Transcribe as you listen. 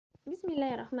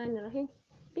Bismillahirrahmanirrahim.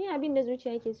 Bin abin da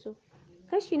zuciya ke so.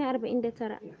 Kashi na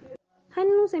 49.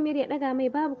 Hannu Samir ya daga mai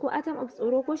babu ko atom of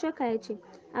tsoro ko shakka ya ce,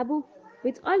 Abu,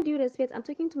 with all due respect, I'm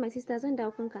talking to my sister, zan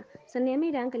dawo kanka. Sannan ya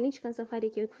mai da hankalin shi kan Safa da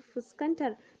ke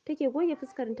fuskantar take goge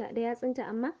fuskarta da yatsunta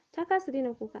amma ta kasa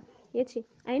daina kuka. Ya ce,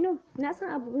 I know, na san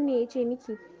Abu ne ya ce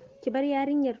miki ki bar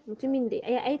yarinyar mutumin da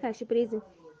ya aika shi prison,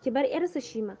 ki bar yarsa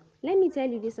shi ma. Let me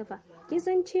tell you this, Safa. Kin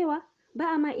san cewa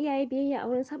ba a ma iyaye biyayya a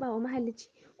wurin sabawa mahalicci.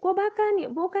 Ko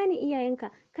boka ne iyayenka,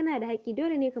 kana da haƙƙi,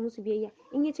 dole ne ka musu biyayya.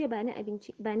 In yace ba ni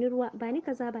abinci, ba ni ruwa, ba ni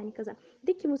kaza,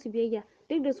 duk ki musu biyayya,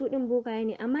 duk da su din bokaye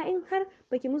ne, amma in har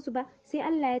baki musu ba sai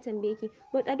Allah ya tambaye ki.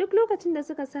 But a duk lokacin da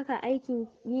suka saki aikin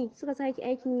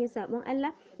yin sabon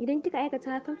Allah, idan kika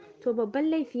aikata hakan to babban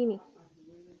laifi ne.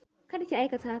 Kada ki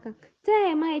aikata hakan. Ta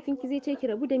yaya mahaifinki zai ce ki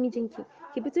rabu da mijinki,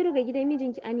 ki fito daga gidan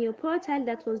mijinki and your poor child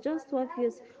that was just 12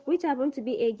 years, which happened to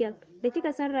be a girl, da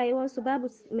kika san rayuwarsu babu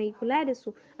mai kula da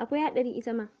su, akwai haɗari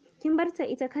ita ma. Kin barta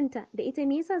ita kanta da ita,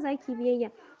 me yasa zaki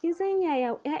biyayya? Kin san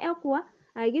yaya ƴaƴa kuwa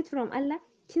a gift from Allah?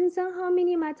 Kin san how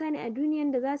many mata ne a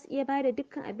duniyan da za su iya bada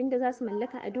dukkan abin da za su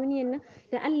mallaka a duniyan nan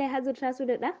da Allah ya hazurta su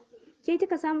da ɗa? Ke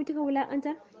kika samu kika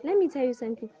wulakantar? Let me tell you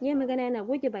something. Yayi magana yana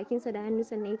goge bakinsa da hannu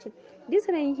sannan yace, this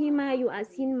Rahima you are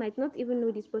seeing might not even know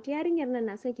this, but yarinyar nan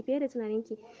na son ki fiye da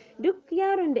tunaninki. Duk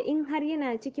yaron da in har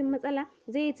yana cikin matsala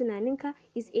zai yi tunaninka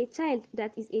is a child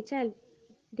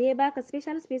da ya baka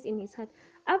special space in his heart.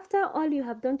 After all you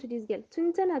have done to this girl,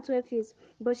 tun tana 12 years,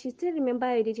 but she still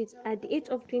remember your digits at the age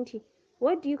of 20.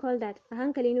 What do you call that? A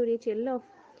hankali Nura yace, love.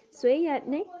 Soyayya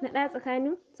ne na ɗa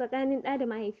tsakanin ɗa da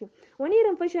mahaifi. Wani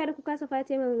irin fashewa da kuka safa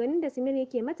ta maganganun da Samir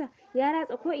yake mata ya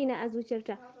ratsa ko ina a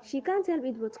zuciyarta. She can't help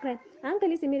it but cry. A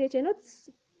hankali Samir yace, not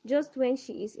just when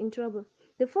she is in trouble.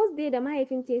 The first day da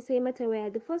mahaifinta ya sai mata waya,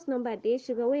 the first number da ya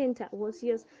shiga wayanta was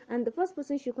yours, and the first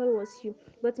person she called was you.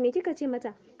 But me kika ce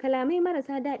mata? Kalamai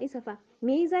marasa daɗi Safa.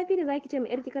 Me yi zafi da zaki ce ma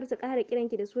yarki kar ta ƙara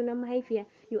kiranki da sunan mahaifiya?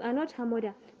 You are not her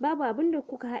mother. Babu abin da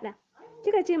kuka haɗa.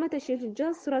 Kika ce mata she should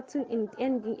just rotten in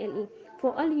NDLA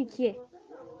for all you care.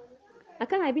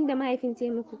 Akan abin da mahaifin ta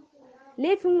muku.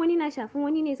 Laifin wani na shafin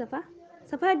wani ne Safa?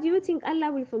 Safa, do you think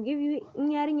Allah will forgive you in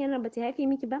yarinyar nan bata yafe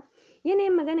miki ba?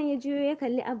 Yanayin maganan ya juyo ya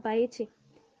kalli Abba ya ce,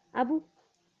 Abu,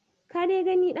 ka dai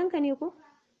gani ɗanka ne ko?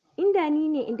 Inda ni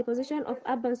ne in the position of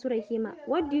Abban su Rahima,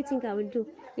 what do you think I will do?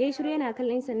 Yayi shiru yana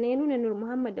kallon sannan ya nuna Nur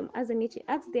Muhammad da Mu'azzam ya ce,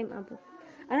 ask them Abu.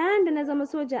 A ranar da na zama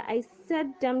soja, I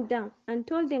sat them down and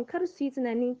told them kar su yi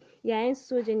tunanin yayan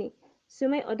su soja ne, su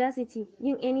mai audacity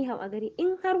yin anyhow a gari.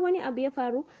 In har wani abu ya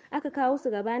faru aka kawo su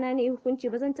gabana na yi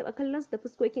hukunci, ba zan taɓa kallon su da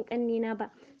fuskokin ƙannena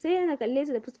ba, sai na kalle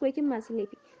su da fuskokin masu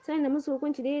laifi, sannan na musu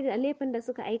hukunci daidai da laifin da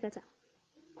suka aikata.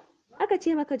 Aka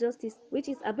ce maka justice, which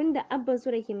is abin da Abban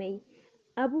su Rahima yi.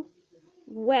 Abu,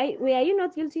 were you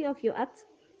not guilty of your act?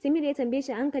 Samir ya tambaye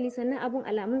shi a hankali sannan abun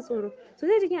alamun tsoro. So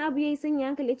sai jikin Abu yayi sanya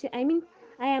hankali ya ce,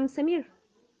 I am Samir.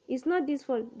 It's not this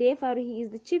fault da ya faru, he is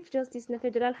the Chief Justice na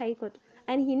Federal High Court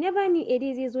and he never knew a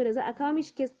day zai zo da za a kawo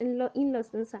mishi case in-laws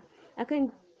ɗinsa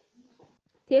akan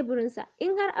teburinsa.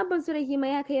 In har Abban su Rahima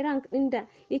ya kai rank ɗin da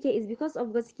yake is because of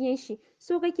gaskiyan shi,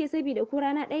 so kake sabida ko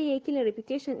rana ɗaya yayi killing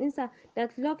reputation ɗinsa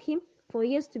that lock him for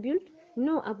years to build?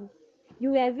 No Abu,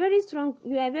 you are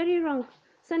very wrong.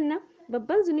 Sannan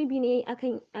babban zunubi ne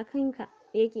akan ka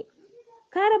yake.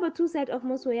 Ka raba two side of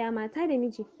masoya, mata da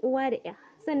miji, uwa da ya.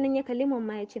 Sannan ya kalli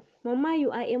mamma ya ce, mamma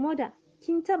you are a mother.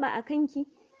 Kin sa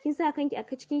kanki a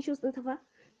cikin shoes ɗin Safa?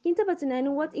 Kin taba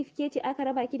tunanin what if ke ce aka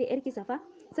raba ki da yarki Safa?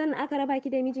 Sannan aka raba ki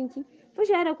da mijinki?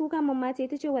 Fashiya da kuka mamma ta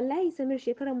ce, wallahi Samir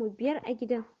shekarar mu 5 a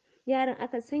gidan yaron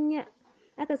aka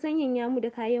sanyaya mu da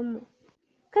kayan mu.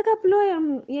 Kaka lawyer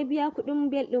mu ya biya kuɗin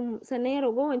bel ɗin mu, sannan ya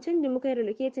rago wancan da muka yi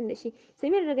relocating da shi.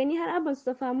 Samir daga ni har Abban su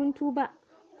Safa mun tuba.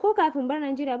 Ko kafin bar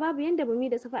Najeriya babu yanda bamu yi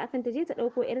da Safa akan ta je ta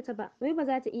ɗauko ƴarta ba, wai ba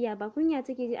za ta iya ba, kunya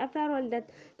take ji after all that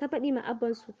ta faɗi ma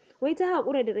Abban su, wai ta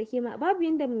haƙura da Rahima, babu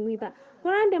yanda bamu yi ba.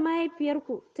 Kuran da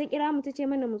mahaifiyarku ta kira mu ta ce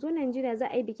mana mu zo Najeriya za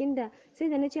a yi bikin da sai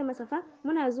da na ce masa fa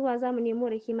muna zuwa za mu nemo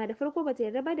Rahima, da farko bata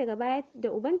yarda ba, daga baya da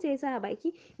ubanta ya sa a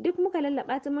baki duk muka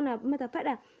lallaba ta muna mata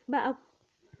faɗa ba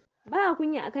a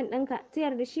kunya akan ɗanka, ta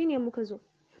yarda shine muka zo.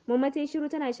 Mamma ta yi shiru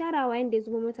tana sharawa yanda ya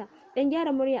zubo mata. Dan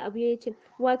gyara murya Abu ya ce,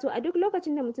 wato a duk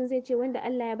lokacin da mutum zai ce wanda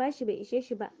Allah ya bashi bai ishe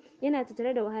shi ba, yana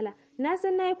tattare da wahala. Na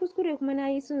san nayi kuskure kuma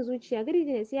nayi son zuciya, gari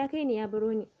da sai ya kai ni ya baro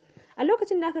ni. A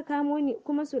lokacin da aka kamo ni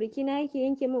kuma suriki na yake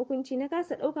yanke min hukunci, na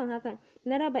kasa ɗaukan hakan,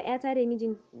 na raba ƴata da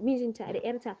mijinta da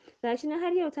ƴarta. Gashi na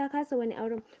har yau ta kasa wani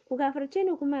auren. Ku gafarce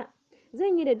ni kuma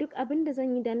zan yi da duk abin da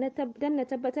zan yi dan na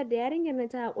tabbatar da yarinyar na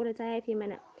ta haƙura ta yafe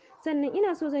mana. Sannan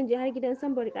ina so zan je har gidan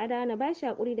Sambar Kada na bashi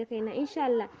hakuri da kaina insha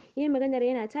Allah. Yayi maganar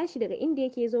yana tashi daga inda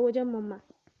yake zo wajen mamma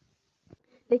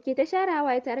da ke ta share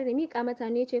hawaye tare da miƙa mata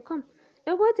ne ce, come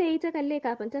Dago ta yi ta kalle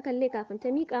kafin ta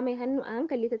mika mai hannu a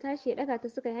hankali ta tashi ya daga ta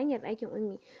suka yi hanyar ɗakin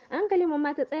ummi. A hankali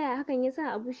mamma ta tsaya hakan ya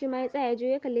sa Abu shi ma ya tsaya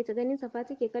ya kalle ta ganin Safa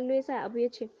take kallo ya sa Abu ya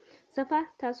ce Safa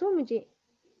taso mu je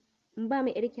in ba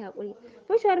mai yarki hakuri.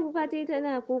 Fushewar kuka ta yi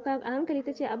tana kuka a hankali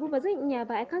ta ce Abu ba zan iya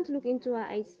ba I can't look into her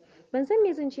eyes. Ban san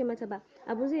me zan ce mata ba.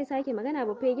 Abu zai sake magana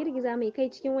ba fa ya girgiza mai kai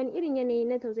cikin wani irin yanayi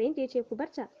na tausayin ta ya ce ku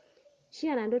barta. She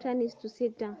and her daughter needs to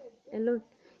sit down alone.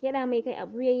 Yaɗa mai kai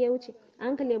Abu ya wuce. A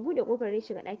hankali ya buɗe kofar ya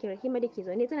shiga ɗakin Rahima da ke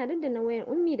zaune tana daddana wayar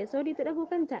ummi da sauri ta ɗago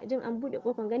kanta jin an buɗe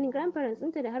kofar ganin grandparents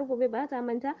ɗinta da har gobe ba ta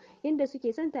manta yadda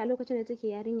suke son ta a lokacin da take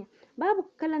yarinya. Babu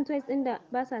kalan toys ɗin da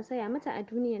ba sa saya mata a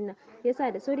duniyar nan.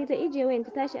 Yasa da sauri ta ijiye wayan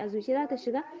ta tashi a zuciya za ta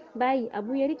shiga bayi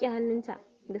Abu ya rike hannunta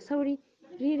da sauri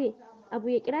rire Abu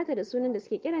ya kira ta da sunan da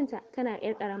suke kiranta tana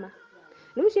yar karama.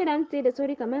 Lumshe da ta da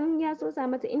sauri kamar ya sosa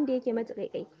mata inda yake mata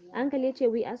kaikai. A hankali ya ce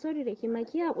we are sorry da kima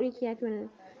ki haƙuri ki yafe mana.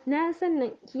 Na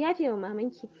sannan ki yafe wa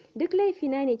mamanki. Duk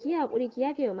laifina ne ki haƙuri ki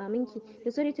yafe wa mamanki.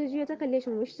 Da sauri ta juyo ta kalle shi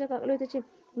murmushi ta kakalo ta ce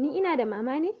ni ina da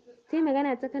mama ne? Sai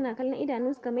magana ta kana kallon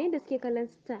idanunsu kamar yadda suke kallon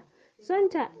ta.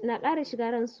 Sonta na ƙara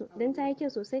shiga ransu don ta yi kyau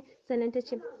sosai sannan ta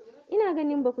ce ina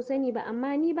ganin ba ku sani ba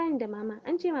amma ni bani da mama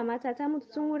an ce mamata ta mutu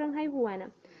tun wurin haihuwa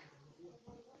na.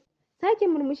 Sake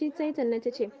murmushi sai ta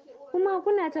ce kuma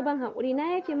kuna ta ban haƙuri na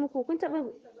yafe muku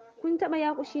kun taɓa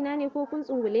yakushi na ne ko kun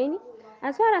tsungule ni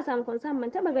as far as I'm concerned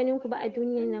ban taɓa ganin ku ba a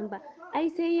duniyar nan ba ai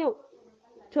sai yau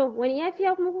to wani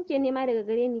yafiya kuma kuke nema daga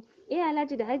gare ni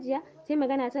Alhaji da Hajiya sai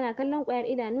magana tana kallon ƙwayar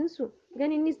idanunsu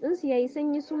ganin nis ɗinsu yayi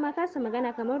sanyi su ma kasa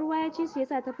magana kamar ruwa ya ci su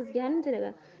yasa ta fusgi hannunta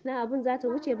daga na abun za ta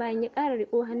wuce bayan ya ƙara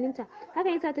riƙo hannunta haka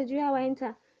yasa ta juya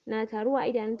wayanta na taruwa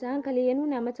idanunta hankali ya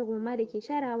nuna mata gumma da ke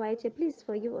share hawa ya ce please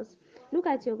forgive us look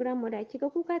at your grandmother kiga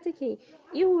kuka take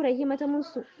ihu Rahima ta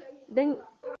musu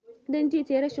dan ji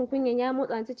ta rashin kunyan ya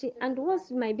motsa ta ce and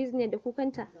what's my business da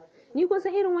kukanta ni ko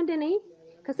san irin wanda nayi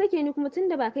ka sake ni kuma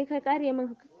tunda ba kai ka kare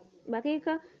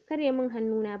min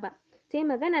hannuna ba sai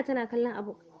magana tana kallon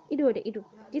Abu ido da ido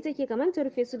ji take kamar ta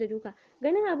rufe su da duka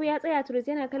ganin Abu ya tsaya turus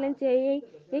yana kallon ta yayi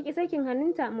yaki sakin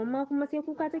hannunta mamma kuma sai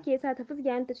kuka take sa ta fusge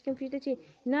hannunta cikin fushi tace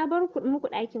na bar ku muku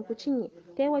ɗakin ku cinye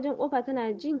tayi wajen kofa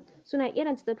tana jin suna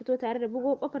kiranta ta fito tare da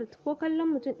bugo kofar ko kallon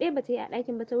mutum ɗaya bata yi a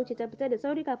ɗakin ba ta wuce ta fita da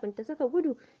sauri kafin ta saka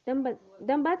gudu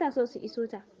dan ba ta so su iso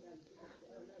ta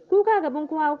kuka gaban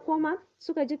kowa koma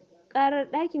suka ji karar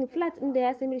ɗakin flat ɗin da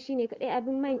Yasamir shine kaɗai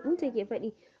abin mai ɗinta ke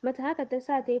faɗi mata haka ta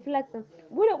sa ta yi flat ɗin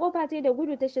bude kofa ta da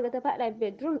gudu ta shiga ta faɗa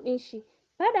bedroom ɗin shi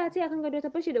fada ta akan gado ta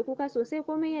fashe da kuka sosai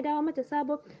komai ya dawo mata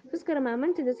sabo fuskar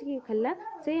mamanta da suke kalla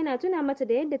sai yana tuna mata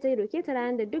da yadda ta yi roke ta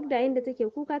ranar da duk da yadda take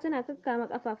kuka tana kakkama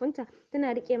kafafunta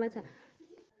tana rike mata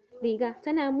riga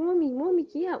tana momi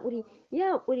ki yi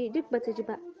haƙuri duk bata ji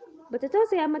ba bata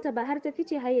tausaya mata ba har ta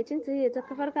fice hayyacinta da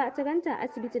ta farka ta ganta a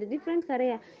asibiti da different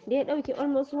karaya da ya dauke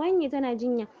almost wanye tana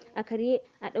jinya a karye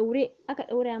a daure aka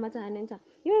daura mata hannunta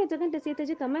yau ta ganta sai ta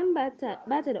ji kaman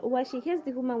bata da uwa she hates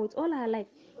the woman with all her life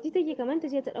ji take kaman ta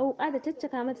je ta dauka da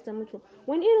taccaka mata ta mutu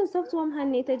wani irin soft warm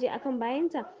hand ne ta je akan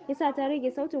bayanta yasa ta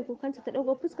rage sautin kukanta ta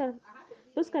dago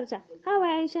fuskarta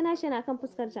hawayen shana kan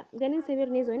fuskarta ganin Samir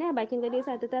ne zaune a bakin gado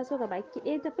yasa ta taso ga baki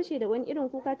ɗaya ta fashe da wani irin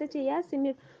kuka tace ya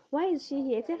Samir why is she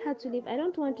here tell her to leave I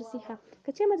don't want to see her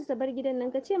ka ce mata ta bar gidan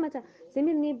nan ka ce mata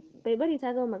Samir ne bai bari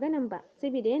ta gama maganan ba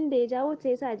saboda yanda ya jawo ta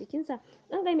yasa a jikinsa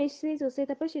kankame shi sai sosai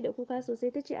ta fashe da kuka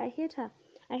sosai tace I hate her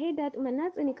I hate that woman na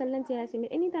tsani kallon ta ya Samir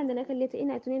anytime da na kalle ta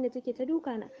ina tunanin da take ta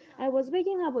duka na I was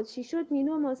begging her but she showed me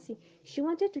no mercy she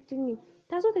wanted to kill me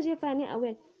ta so ta jefa ni a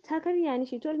well ta karya ni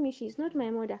she told me she is not my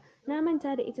mother na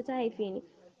manta da ita ta haife ni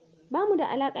bamu da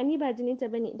alaka ni ba jininta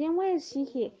bane then why is she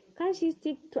here can she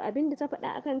stick to abinda ta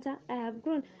faɗa akan ta I have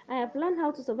grown I have learned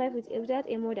how to survive without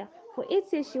a mother for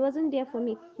 8 years she wasn't there for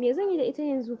me me zan yi da ita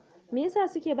yanzu me yasa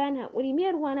suke bani hakuri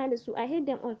me ruwana da su I hate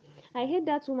them all I hate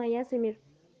that woman Yasamir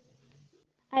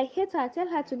I hate her tell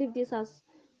her to leave this house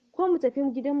ko mu tafi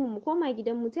gidanmu mu koma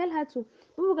gidanmu tell her to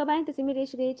buga bayan ta Samir ya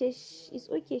shiga ya ce it's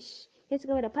okay ya ci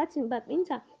gaba da fatin bag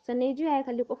ɗinta sannan ya juya ya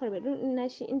kalli kofar bedroom ɗin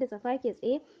nashi inda Safa ke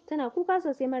tsaye tana kuka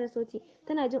sosai mara sauti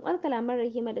tana jin kalaman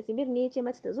Rahima da Samir ne ya ce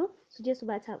mata ta zo su je su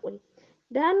ba ta hakuri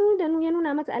da hannu ya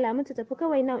nuna mata alamun ta tafi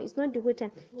kawai now is not the good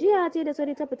time juyawa ta da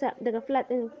sauri ta fita daga flat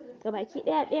ɗin gabaki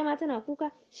ɗaya ma tana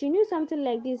kuka she knew something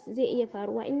like this zai iya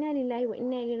faruwa inna lillahi wa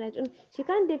inna ilaihi raji'un she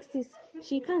can't take this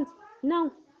she can't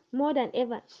now more than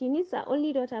ever she needs her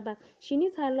only daughter back she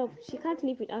needs her love she can't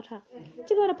live without her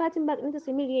cigaba da fatin bag ɗinta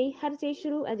Samir yayi har sai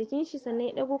shiru a jikin shi sannan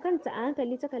ya dago kanta a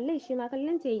hankali ta kalle shi ma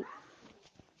kallon ta yi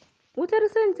wutar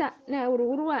santa na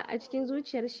ruruwa a cikin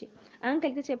zuciyar shi a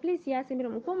hankali ta ce please ya Samir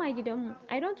mu koma gidanmu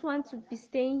I don't want to be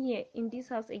staying here in this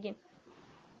house again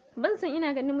ban san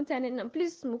ina ganin mutanen nan,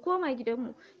 please mu koma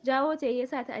gidanmu. Jawo ta ya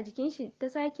sa ta a jikin shi, ta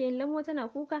sake yin lamo tana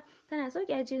kuka, tana sauke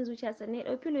ajiyar zuciya, sannan ya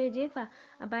ɗau filo ya jefa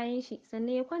a bayan shi,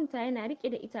 sannan ya kwanta yana rike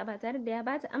da ita ba tare da ya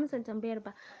bata amsan tambayar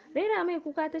ba. Raira mai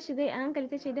kuka ta shiga a hankali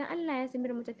ta ce, dan Allah ya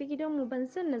Samir mu tafi gidanmu, ban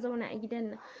san na zauna a gidan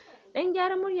nan. Dan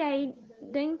gyaran murya yayi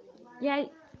dan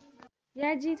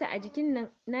ya ji ta a jikin nan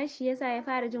nashi yasa ya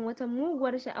fara jin wata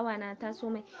muguwar sha'awa na taso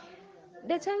mai.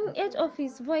 Da can edge of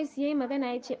his voice yayi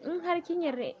magana ya ce, in har kin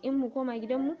yarda in mu koma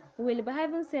gidanmu, we will be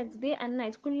having sex day and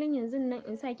night, kullun yanzu nan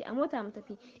in saki a mota mu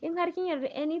tafi. In har kin yarda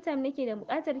anytime nake da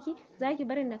bukatar ki, zaki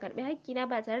barin na karbi hakki na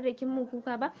ba tare da kin mun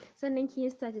kuka ba, sannan ki yi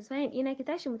satisfying dina ki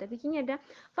tashi mu tafi, kin yarda?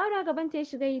 Fara gaban ta ya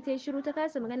shiga yi ta shiru ta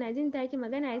kasa magana, jin taki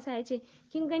magana yasa ya ce,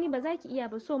 kin gani ba za ki iya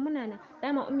ba, so muna nan.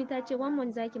 Dama ummi ta ce 1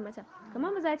 month zaki mata.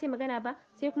 Kamar ba za ta yi magana ba,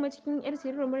 sai kuma cikin yar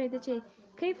sirrin murya ta ce,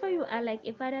 kai fa you are like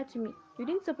a father to me, you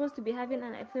didn't supposed to be having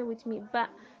an affair with me ba.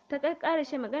 Ta kakkara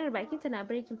shi maganar bakinta na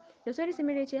breaking. Da sauri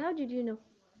Samir ya ce, how did you know?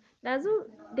 Dazu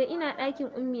da ina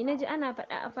ɗakin ummi naji ana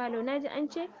faɗa a falo, naji an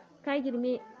ce ka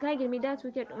girme that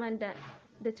wicked woman da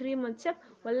 3 months chef.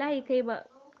 Wallahi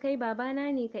kai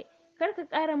babana ne kai. Kar ka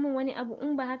ƙara min wani abu,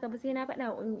 in ba haka ba sai na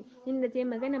faɗa wa ummi. Inda ta yi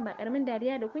magana ba ƙaramin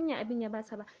dariya da kunya abin ya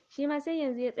basa ba. Shi ma sai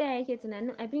yanzu ya tsaya yake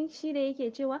tunanin abin shi da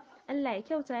yake cewa Allah ya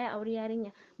kyauta ya auri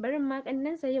yarinya. Barin ma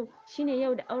kannansa yau shine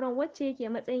yau da auren wacce yake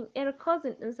matsayin yar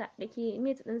cousin ɗinsa da ke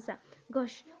mate ɗinsa.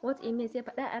 Gosh, what a mess, ya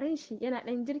faɗa a ran shi yana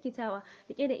ɗan jirkitawa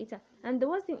rike da ita. And the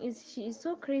worst thing is she is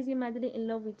so crazy madly in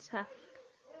love with her.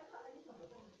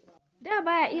 Da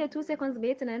baya iya 2 seconds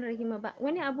bai tunanin Rahima ba,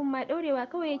 wani abun ma daurewa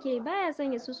kawai yake, baya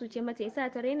son ya susuce mata yasa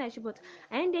ta raina shi, but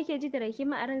a yanda yake ji da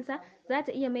Rahima a ransa za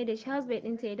ta iya mai da shi housebed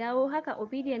ɗinta ya dawo haka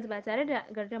obedient ba tare da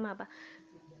gardama ba.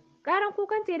 Karan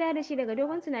kukan ta ya da shi daga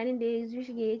dogon tunanin da ya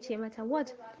shige ya ce mata,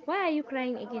 what, why are you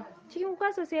crying again? Cikin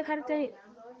kuka sosai har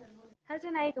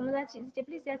tana yi kamar za ta ce,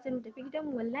 please ya mu tafi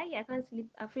gidanmu, wallahi I can't sleep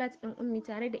a flat din ummi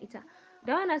tare da ita.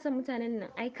 Da wana son mutanen nan,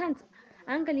 I can't.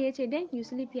 Hankali ya ce, then you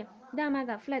sleep here. Dama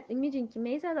ga flat din mijinki,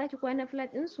 me yasa zaki kwana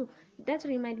flat din su? That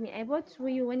remind me, I bought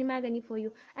you wani magani for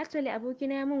you. Actually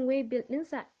abokina ya mun way bill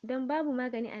dinsa, don babu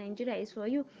magani a Nigeria, is for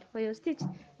you, for your stitch.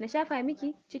 Na shafa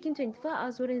miki cikin 24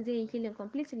 hours wurin zai yi healing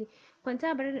completely.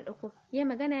 Kwanta bari na dauko. Ya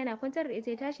magana yana kwantar da ita,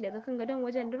 ya tashi daga kan gadon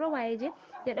wajen drawer ya je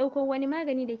ya dauko wani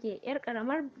magani da ke yar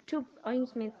karamar tube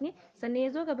ointment ne, sannan ya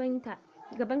zo gaban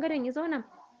gadon ya zauna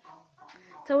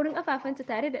ta wurin kafafanta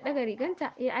tare da daga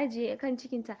riganta ya ajiye kan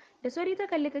cikinta. Da sauri ta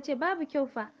kalli ta ce, babu kyau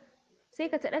fa sai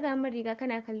ka ta daga min riga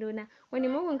kana kallo na. Wani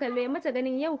mugun kallo ya mata,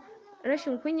 ganin yau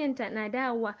rashin kunyanta na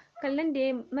dawowa. Kallon da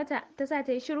ya mata ta sa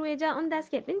ta yi shiru, ya ja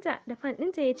underskirt dinta da pant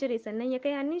dinta ya cire, sannan ya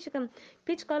kai hannun shi kan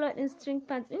peach color din string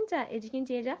pants dinta a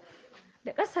jikinta ya ja.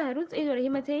 Da ƙasa rutsa ido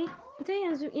Rahima ta yi, ita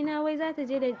yanzu ina wai za ta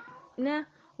je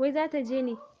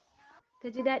ne ta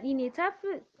ji daɗi ne,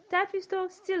 ta fito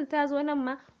still ta zo nan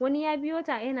ma wani ya biyo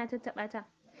ta yana tattaɓa ta.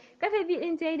 Kafe bi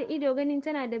ɗin ta yi da ido, ganin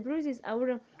tana da bruises a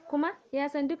wurin, kuma ya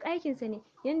san duk aikinsa ne,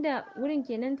 yanda wurin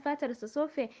kenan fatarsa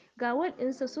sofe, ga wall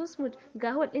ɗinsa so smooth,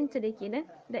 ga hole ɗinta da kenan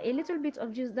da a little bit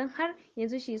of juice, don har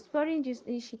yanzu she is pouring juice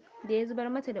ɗin shi da ya zubar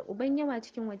mata da uban yawa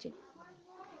cikin waje.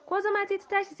 Ko zama ta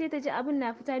tashi sai ta ji abun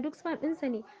na fita, duk sperm ɗinsa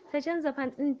ne. Ta canza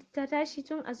pants ɗin ta tashi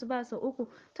tun asuba sau 3.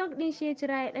 Tongue ɗin shi ya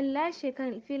cira ya ɗan lashe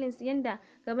kan feelings yanda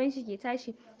gaban shi ke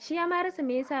tashi. Shi ya ma rasa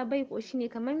me yasa bai koshi ne,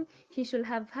 kamar he should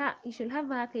have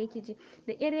haka yake ji.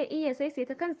 Da ƙyar ya iya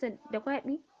saisaita kansa da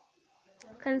kwaɓi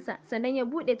kansa, sannan ya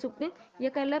bude tube din ya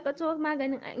lakato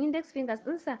maganin a index fingers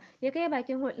dinsa ya kai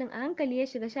bakin hole din, a hankali ya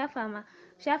shiga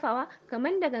shafawa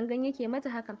kamar da gangan yake mata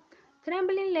hakan.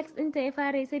 Trembling legs dinta ya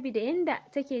fara yi saboda yanda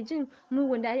take jin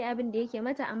mugun dadi abin da yake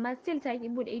mata, amma still ta ki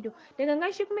bude ido. Da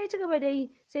gangan shi kuma ya ci gaba da yi,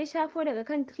 sai shafo daga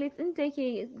kan clit dinta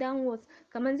yake downwards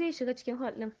kamar zai shiga cikin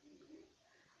hole din.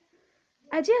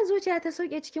 Ajiyar zuciya ta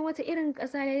sauke cikin wata irin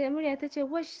ƙasa da murya ta ce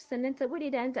wash, sannan ta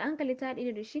bude da ta hankali ta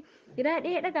haɗe da shi. Gida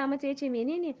ɗaya ya ɗaga mata ya ce,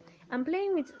 menene? I'm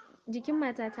playing with jikin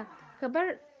matata.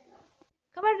 Kabar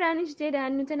da hannun shi ta da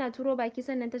hannu tana turo baki,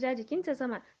 sannan ta ja jikinta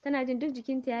sama, tana jin duk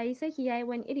jikinta yayi saki yayi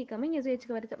wani iri kamar ya zo ya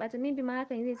cigaba da taɓa ta, maybe ma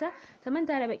hakan zai sa ta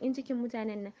manta da bakin cikin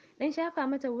mutanen nan. Dan shafa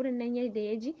mata wurin nan yadda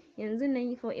ya ji yanzu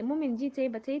nan, for a moment ji ta yi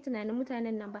bata yi tunanin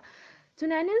mutanen nan ba.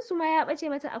 Tunanin su ma ya bace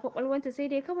mata a kwakwalwanta, sai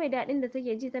dai kawai daɗin da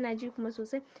take ji, tana ji kuma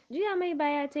sosai. Juya mai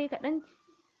baya ta yi kaɗan,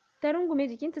 ta rungume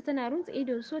jikinta tana runtse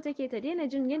ido, so take ta daina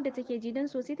jin yadda take ji, dan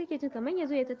sosai take jin kamar ya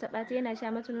zo ya tattaɓa ta yana sha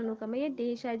mata nono kamar yadda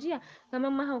ya sha jiya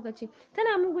kamar mahaukaci.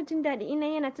 Tana mugun jin daɗi ina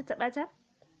yana tattaɓa ta,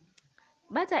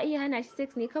 ba ta iya hana shi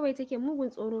sex ne kawai take mugun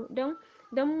tsoro, don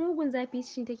mugun zafi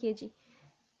shi take ji.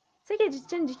 Sake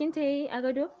can jikinta yayi a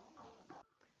gado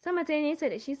sama ta nesa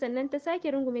da shi, sannan ta sake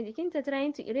rungume jikinta,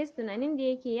 trying to erase tunanin da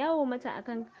yake yawo mata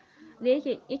akan da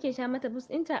yake sha mata boost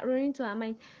ɗinta, running to her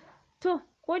mind. To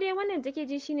ko dai wannan take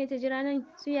ji shine ta ji ranar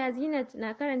su ya Zinat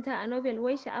na karanta a novel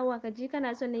wai sha'awa ka ji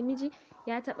kana son namiji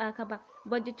ya taba ka ba,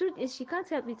 but the truth is she can't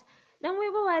help it. Dan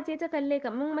waigowa ta kalle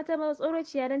kamar mata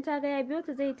tsorociya dan ta ga ya biyo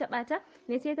ta zai taba ta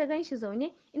ne sai ta ganshi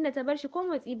zaune inda ta bar shi ko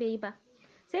motsi bai yi ba.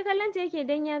 Sai kallonta yake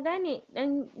dan ya gane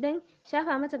dan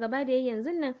shafa mata gaba da yayi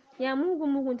yanzun nan ya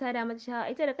mugun ta da mata shawa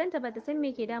ita da kanta bata san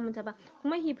me ke damunta ba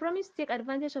kuma he promised to take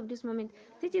advantage of this moment.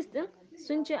 Titis din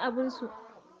sun ci abunsu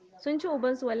sun ci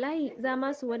ubansu wallahi za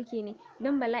ma su warke ne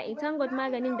don bala'i tangot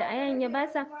maganin da ayan ya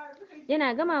basa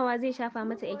yana gamawa zai shafa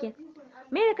mata again.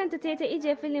 Mai da kanta ta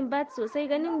ije filin bat sosai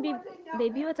ganin bai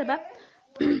biyo ta ba.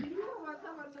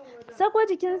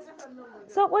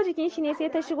 Sauko jikin shi ne sai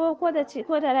ta shigo ko da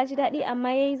ji daɗi amma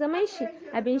yayi zaman shi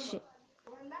abin shi.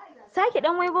 Sake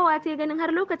dan waigowa ta ganin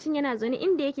har lokacin yana zaune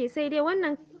inda yake sai dai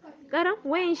wannan karan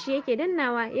wayan shi yake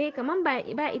dannawa yayi kaman ba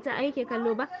ita yake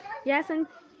kallo ba ya san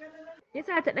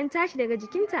yasa ta dan tashi daga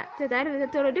jikinta ta tare da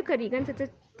tattaro duka riganta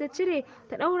ta cire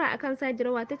ta daura akan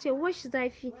sajirawa ta ce wash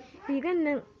zafi rigan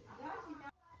nan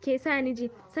ke sa ni ji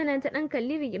sannan ta dan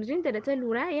kalli rigirjinta da ta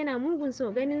lura yana mugun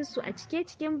so ganin su a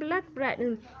cikin black bra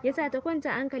din yasa ta kwanta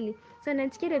hankali sannan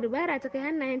cike da dubara ta kai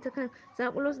hannayenta kan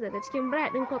zakulo su daga cikin bra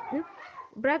din cup din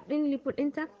bra din lipid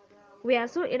dinta we are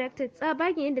so erected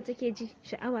tsabagen yadda take ji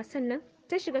sha'awa sannan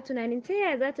ta shiga tunanin ta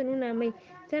yaya za ta nuna mai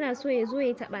tana so ya zo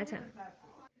ya taba ta.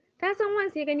 Ta san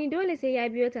once ya gani dole sai ya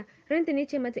biyo ta. Ranta ne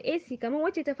ce mata AC kamar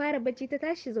wacce ta fara bacci ta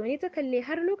tashi zaune ta kalle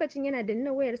har lokacin yana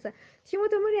danna wayarsa. Shi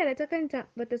wata murya da ta kanta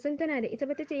bata san tana da ita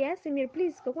ba tace ya Samir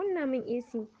please ka kunna min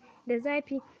AC da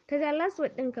zafi. Ta ja last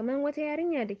word din kamar wata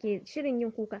yarinya da ke shirin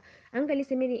yin kuka. Hankali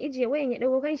Samir ya ijiye wayan ya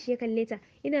dago kanshi ya kalle ta.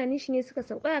 Idanun shi ne suka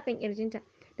sauka akan kirjinta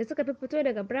da suka fito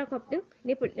daga bra cup din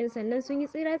nipple din sannan sun yi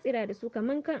tsira da su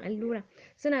kamar kan allura.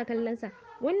 Suna kallon sa.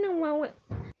 Wannan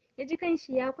ya ji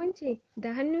kanshi ya kwance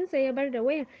da hannunsa ya bar da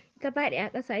wayar ta faɗi a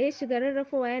ƙasa ya shiga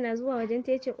rarrafowa yana zuwa wajen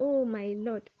ta yace oh my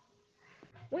lord.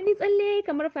 Wani tsalle yayi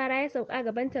kamar fara ya sauka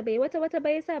gabanta bai wata ba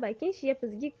ya sa bakin shi ya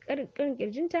fizgi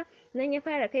kirjinta nan ya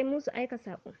fara kai musu aika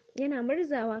sako yana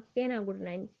murzawa yana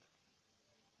gurnani.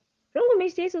 Rungume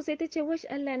shi sosai ta ce wash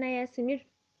Allah na Yasimir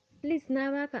please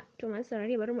na baka to masu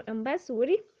saurare bari mu dan basu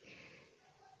wuri.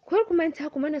 Kar ku manta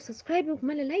ku mana subscribing ku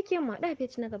mana like mu haɗa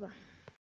page na gaba.